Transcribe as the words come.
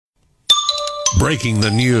breaking the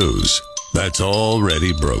news that's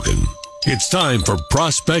already broken. It's time for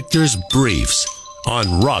Prospector's Briefs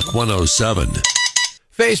on Rock 107.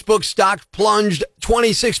 Facebook stock plunged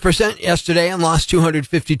 26% yesterday and lost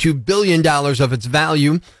 $252 billion of its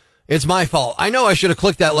value. It's my fault. I know I should have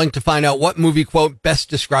clicked that link to find out what movie quote best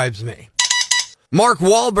describes me. Mark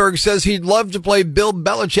Wahlberg says he'd love to play Bill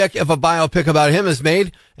Belichick if a biopic about him is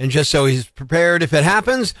made. And just so he's prepared if it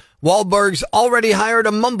happens, Wahlberg's already hired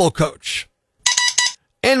a mumble coach.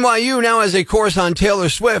 NYU now has a course on Taylor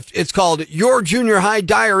Swift. It's called Your Junior High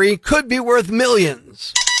Diary Could Be Worth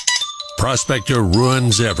Millions. Prospector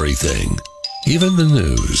ruins everything, even the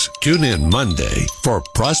news. Tune in Monday for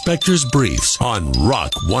Prospector's Briefs on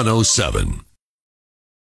Rock 107.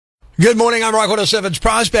 Good morning, I'm Rock 107's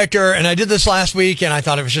Prospector, and I did this last week, and I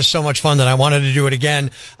thought it was just so much fun that I wanted to do it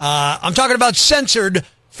again. I'm talking about censored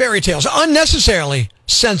fairy tales, unnecessarily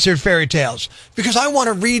censored fairy tales, because I want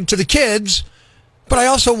to read to the kids, but I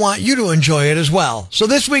also want you to enjoy it as well. So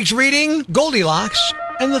this week's reading, Goldilocks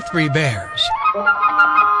and the Three Bears.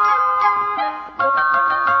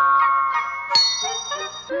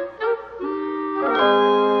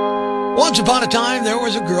 Once upon a time, there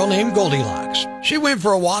was a girl named Goldilocks. She went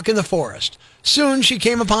for a walk in the forest. Soon, she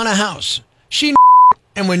came upon a house. She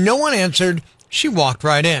and when no one answered, she walked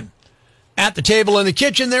right in. At the table in the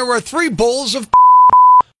kitchen, there were 3 bowls of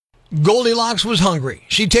Goldilocks was hungry.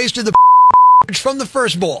 She tasted the porridge from the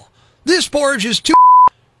first bowl. This porridge is too.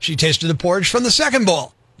 She tasted the porridge from the second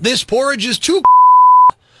bowl. This porridge is too.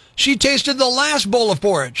 She tasted the last bowl of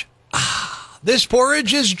porridge. This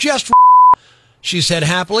porridge is just. She said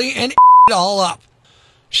happily and it all up.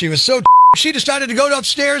 She was so she decided to go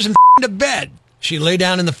upstairs and to bed. She lay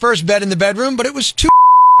down in the first bed in the bedroom, but it was too.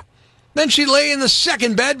 Then she lay in the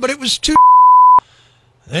second bed, but it was too.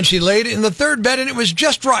 Then she laid in the third bed and it was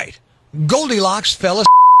just right. Goldilocks fell asleep.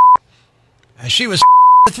 As she was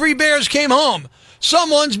the 3 bears came home.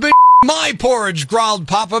 Someone's been my porridge, growled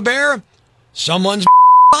Papa Bear. Someone's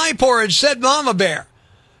my porridge, said Mama Bear.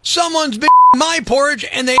 Someone's been my porridge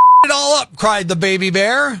and they it all up, cried the baby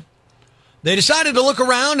bear. They decided to look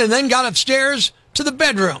around and then got upstairs to the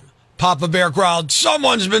bedroom. Papa Bear growled,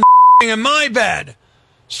 someone's been in my bed.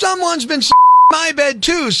 Someone's been in my bed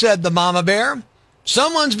too, said the Mama Bear.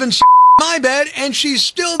 Someone's been in my bed and she's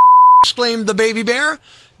still exclaimed the baby bear.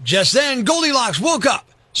 Just then, Goldilocks woke up,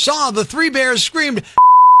 saw the 3 bears, screamed,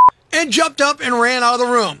 and jumped up and ran out of the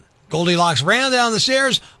room. Goldilocks ran down the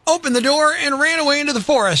stairs, opened the door, and ran away into the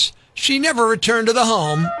forest. She never returned to the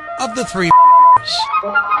home of the 3 bears.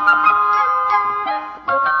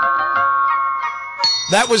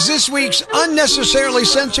 That was this week's unnecessarily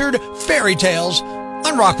censored fairy tales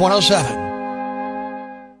on Rock 107.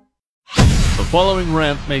 The following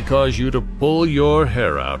rant may cause you to pull your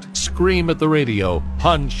hair out, scream at the radio,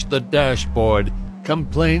 punch the dashboard.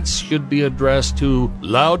 Complaints should be addressed to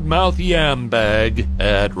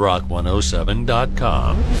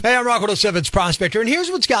loudmouthyambag@rock107.com. Hey, I'm Rock 107's Prospector, and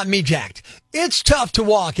here's what's got me jacked. It's tough to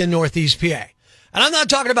walk in Northeast PA. And I'm not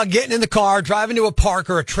talking about getting in the car, driving to a park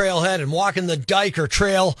or a trailhead and walking the dike or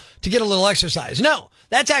trail to get a little exercise. No,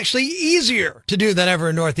 that's actually easier to do than ever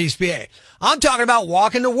in Northeast PA. I'm talking about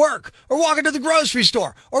walking to work, or walking to the grocery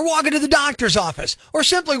store, or walking to the doctor's office, or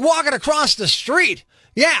simply walking across the street.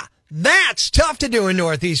 Yeah. That's tough to do in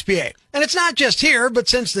Northeast PA. And it's not just here, but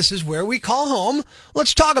since this is where we call home,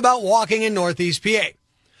 let's talk about walking in Northeast PA.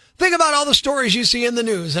 Think about all the stories you see in the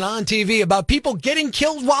news and on TV about people getting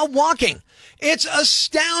killed while walking. It's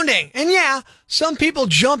astounding. And yeah, some people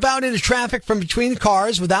jump out into traffic from between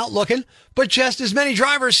cars without looking, but just as many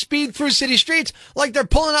drivers speed through city streets like they're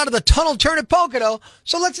pulling out of the tunnel turn at Pocono.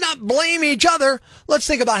 So let's not blame each other. Let's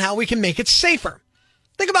think about how we can make it safer.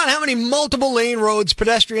 Think about how many multiple lane roads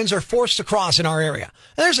pedestrians are forced to cross in our area.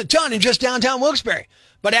 And there's a ton in just downtown Wilkes-Barre.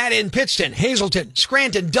 But add in Pittston, Hazleton,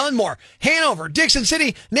 Scranton, Dunmore, Hanover, Dixon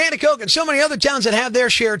City, Nanticoke, and so many other towns that have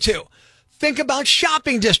their share too. Think about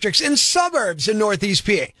shopping districts and suburbs in Northeast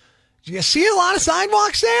PA. Do you see a lot of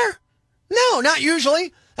sidewalks there? No, not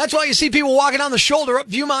usually. That's why you see people walking on the shoulder up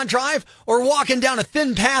Viewmont Drive or walking down a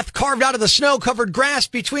thin path carved out of the snow-covered grass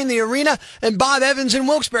between the arena and Bob Evans in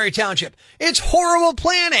Wilkes-Barre Township. It's horrible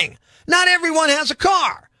planning. Not everyone has a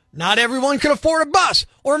car. Not everyone can afford a bus.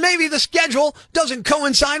 Or maybe the schedule doesn't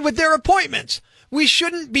coincide with their appointments. We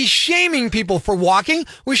shouldn't be shaming people for walking.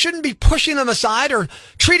 We shouldn't be pushing them aside or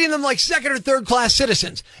treating them like second or third class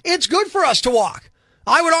citizens. It's good for us to walk.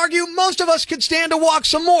 I would argue most of us could stand to walk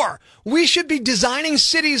some more. We should be designing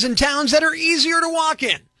cities and towns that are easier to walk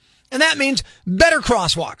in. And that means better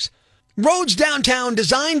crosswalks, roads downtown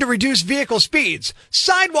designed to reduce vehicle speeds,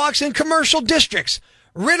 sidewalks in commercial districts,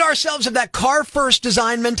 Rid ourselves of that car-first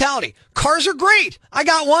design mentality. Cars are great. I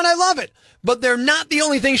got one. I love it. But they're not the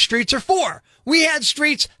only thing streets are for. We had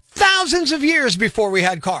streets thousands of years before we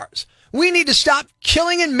had cars. We need to stop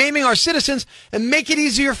killing and maiming our citizens and make it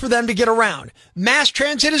easier for them to get around. Mass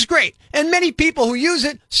transit is great, and many people who use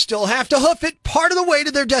it still have to hoof it part of the way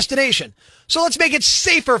to their destination. So let's make it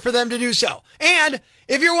safer for them to do so. And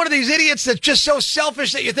if you're one of these idiots that's just so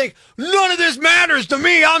selfish that you think, none of this matters to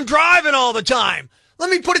me, I'm driving all the time. Let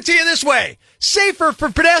me put it to you this way. Safer for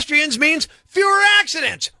pedestrians means fewer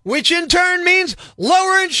accidents, which in turn means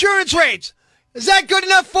lower insurance rates. Is that good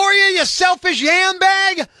enough for you, you selfish yam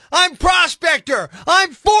bag? I'm Prospector.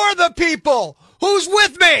 I'm for the people. Who's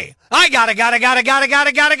with me? I gotta go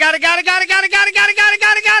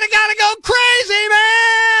crazy,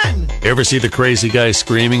 man! Ever see the crazy guy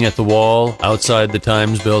screaming at the wall outside the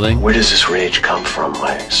Times building? Where does this rage come from,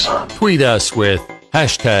 my son? Tweet us with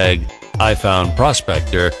hashtag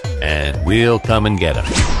 #IFoundProspector and we'll come and get him.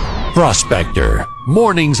 Prospector,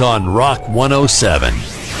 mornings on Rock 107.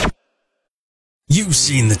 You've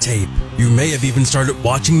seen the tape. You may have even started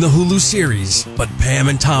watching the Hulu series. But Pam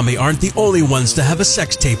and Tommy aren't the only ones to have a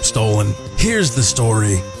sex tape stolen. Here's the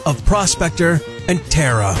story of Prospector and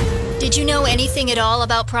Tara. Did you know anything at all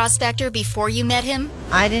about Prospector before you met him?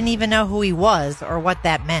 I didn't even know who he was or what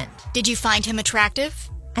that meant. Did you find him attractive?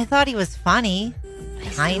 I thought he was funny.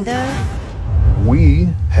 Kinda. We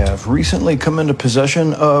have recently come into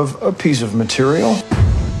possession of a piece of material.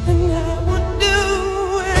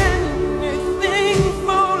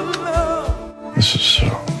 This is so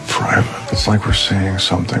private. It's like we're seeing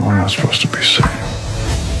something we're not supposed to be seeing.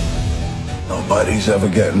 Nobody's ever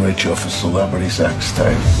getting rich off a celebrity sex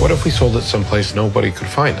tape. What if we sold it someplace nobody could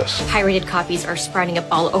find us? Pirated copies are sprouting up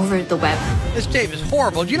all over the web. This tape is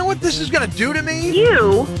horrible. Do you know what this is going to do to me?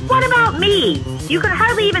 You? What about me? You can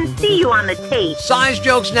hardly even see you on the tape. Size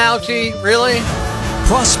jokes now, T? Really?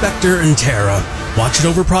 Prospector and Tara. Watch it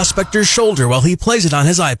over Prospector's shoulder while he plays it on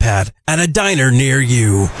his iPad at a diner near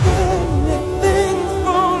you.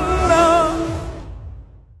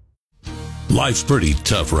 Life's pretty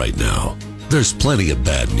tough right now. There's plenty of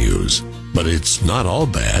bad news, but it's not all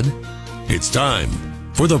bad. It's time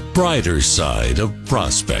for the brighter side of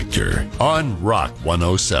Prospector on Rock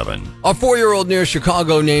 107. A 4-year-old near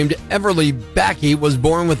Chicago named Everly Backey was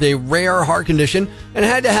born with a rare heart condition and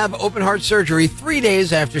had to have open heart surgery 3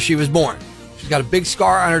 days after she was born. She's got a big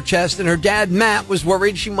scar on her chest, and her dad, Matt, was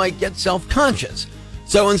worried she might get self-conscious.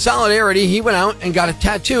 So in solidarity, he went out and got a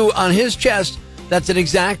tattoo on his chest that's an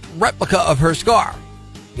exact replica of her scar.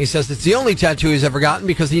 He says it's the only tattoo he's ever gotten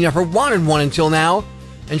because he never wanted one until now,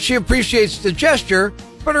 and she appreciates the gesture,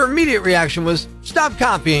 but her immediate reaction was, stop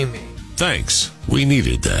copying me. Thanks. We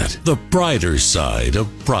needed that. The brighter side of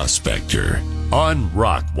Prospector on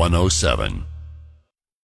Rock 107.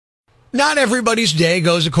 Not everybody's day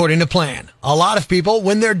goes according to plan. A lot of people,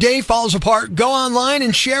 when their day falls apart, go online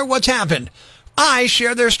and share what's happened. I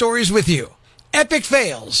share their stories with you. Epic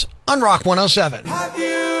fails on Rock 107. Have you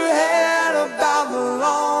heard about the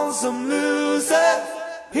lonesome loser?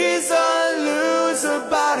 He's a loser,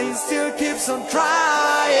 but he still keeps on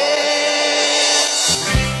trying.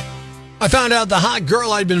 I found out the hot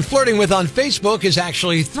girl I'd been flirting with on Facebook is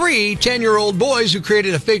actually 3 10-year-old boys who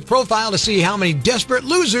created a fake profile to see how many desperate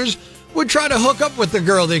losers would try to hook up with the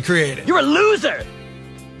girl they created. You're a loser!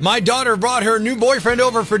 My daughter brought her new boyfriend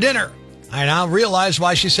over for dinner. I now realize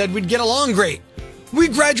why she said we'd get along great. We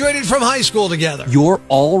graduated from high school together. You're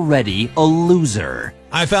already a loser.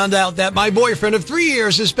 I found out that my boyfriend of 3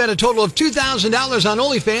 years has spent a total of $2,000 on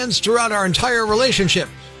OnlyFans throughout our entire relationship.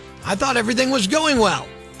 I thought everything was going well.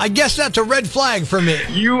 I guess that's a red flag for me.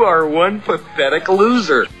 You are one pathetic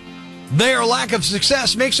loser. Their lack of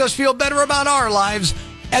success makes us feel better about our lives.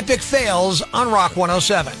 Epic fails on Rock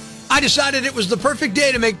 107. I decided it was the perfect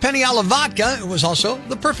day to make penny alla vodka. It was also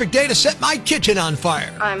the perfect day to set my kitchen on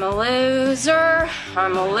fire. I'm a loser.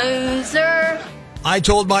 I'm a loser. I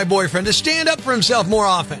told my boyfriend to stand up for himself more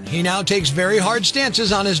often. He now takes very hard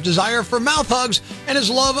stances on his desire for mouth hugs and his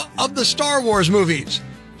love of the Star Wars movies.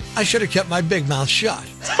 I should have kept my big mouth shut.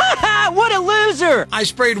 What a loser! I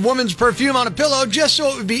sprayed woman's perfume on a pillow just so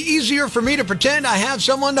it would be easier for me to pretend I have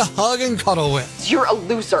someone to hug and cuddle with. You're a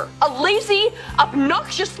loser. A lazy,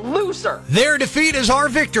 obnoxious loser. Their defeat is our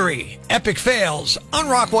victory. Epic fails on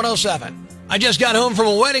Rock 107. I just got home from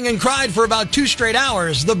a wedding and cried for about 2 straight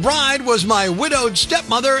hours. The bride was my widowed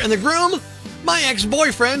stepmother and the groom, my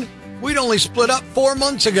ex-boyfriend. We'd only split up 4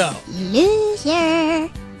 months ago. Loser.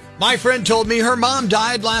 My friend told me her mom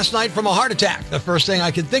died last night from a heart attack. The first thing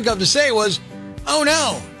I could think of to say was, oh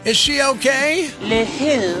no, is she okay? Le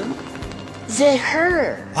who?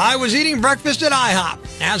 her. I was eating breakfast at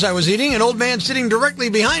IHOP. As I was eating, an old man sitting directly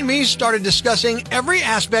behind me started discussing every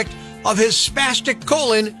aspect of his spastic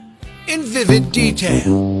colon in vivid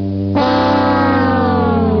detail.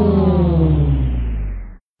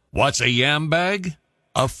 What's a yam bag?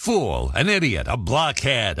 A fool, an idiot, a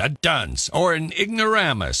blockhead, a dunce, or an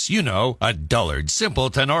ignoramus. You know, a dullard,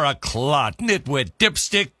 simpleton, or a clot, nitwit,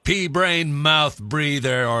 dipstick, pea-brain, mouth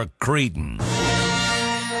breather, or cretin.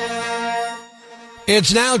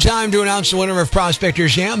 It's now time to announce the winner of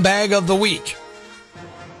Prospector's Yam Bag of the Week.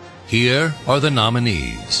 Here are the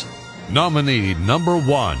nominees. Nominee number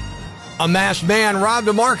 1. A masked man robbed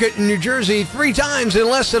a market in New Jersey 3 times in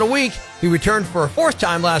less than a week. He returned for a 4th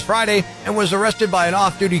time last Friday and was arrested by an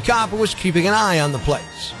off-duty cop who was keeping an eye on the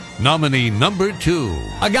place. Nominee number 2.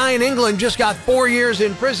 A guy in England just got 4 years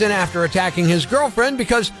in prison after attacking his girlfriend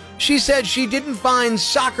because she said she didn't find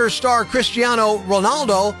soccer star Cristiano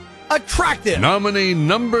Ronaldo attractive. Nominee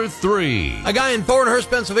number 3. A guy in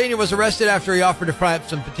Thornhurst, Pennsylvania was arrested after he offered to fry up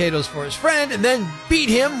some potatoes for his friend and then beat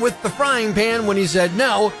him with the frying pan when he said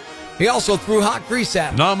no. He also threw hot grease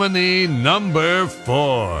at him. Nominee number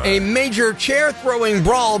 4. A major chair-throwing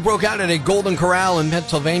brawl broke out at a Golden Corral in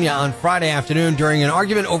Pennsylvania on Friday afternoon during an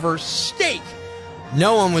argument over steak.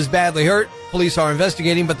 No one was badly hurt. Police are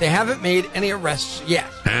investigating, but they haven't made any arrests yet.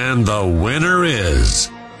 And the winner is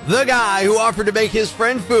the guy who offered to make his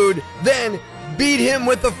friend food, then beat him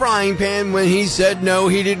with the frying pan when he said no,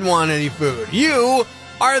 he didn't want any food. You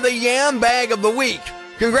are the Yam Bag of the Week.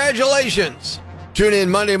 Congratulations. Tune in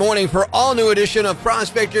Monday morning for all new edition of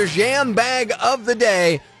Prospector's Yam Bag of the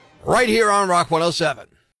Day, right here on Rock 107.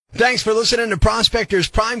 Thanks for listening to Prospector's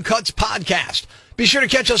Prime Cuts podcast. Be sure to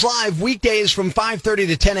catch us live weekdays from 5:30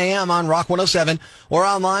 to 10 a.m. on Rock 107 or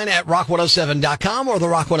online at rock107.com or the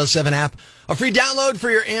Rock 107 app, a free download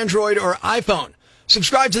for your Android or iPhone.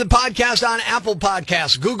 Subscribe to the podcast on Apple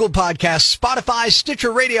Podcasts, Google Podcasts, Spotify,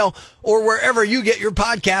 Stitcher Radio, or wherever you get your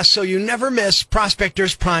podcasts so you never miss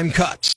Prospector's Prime Cuts.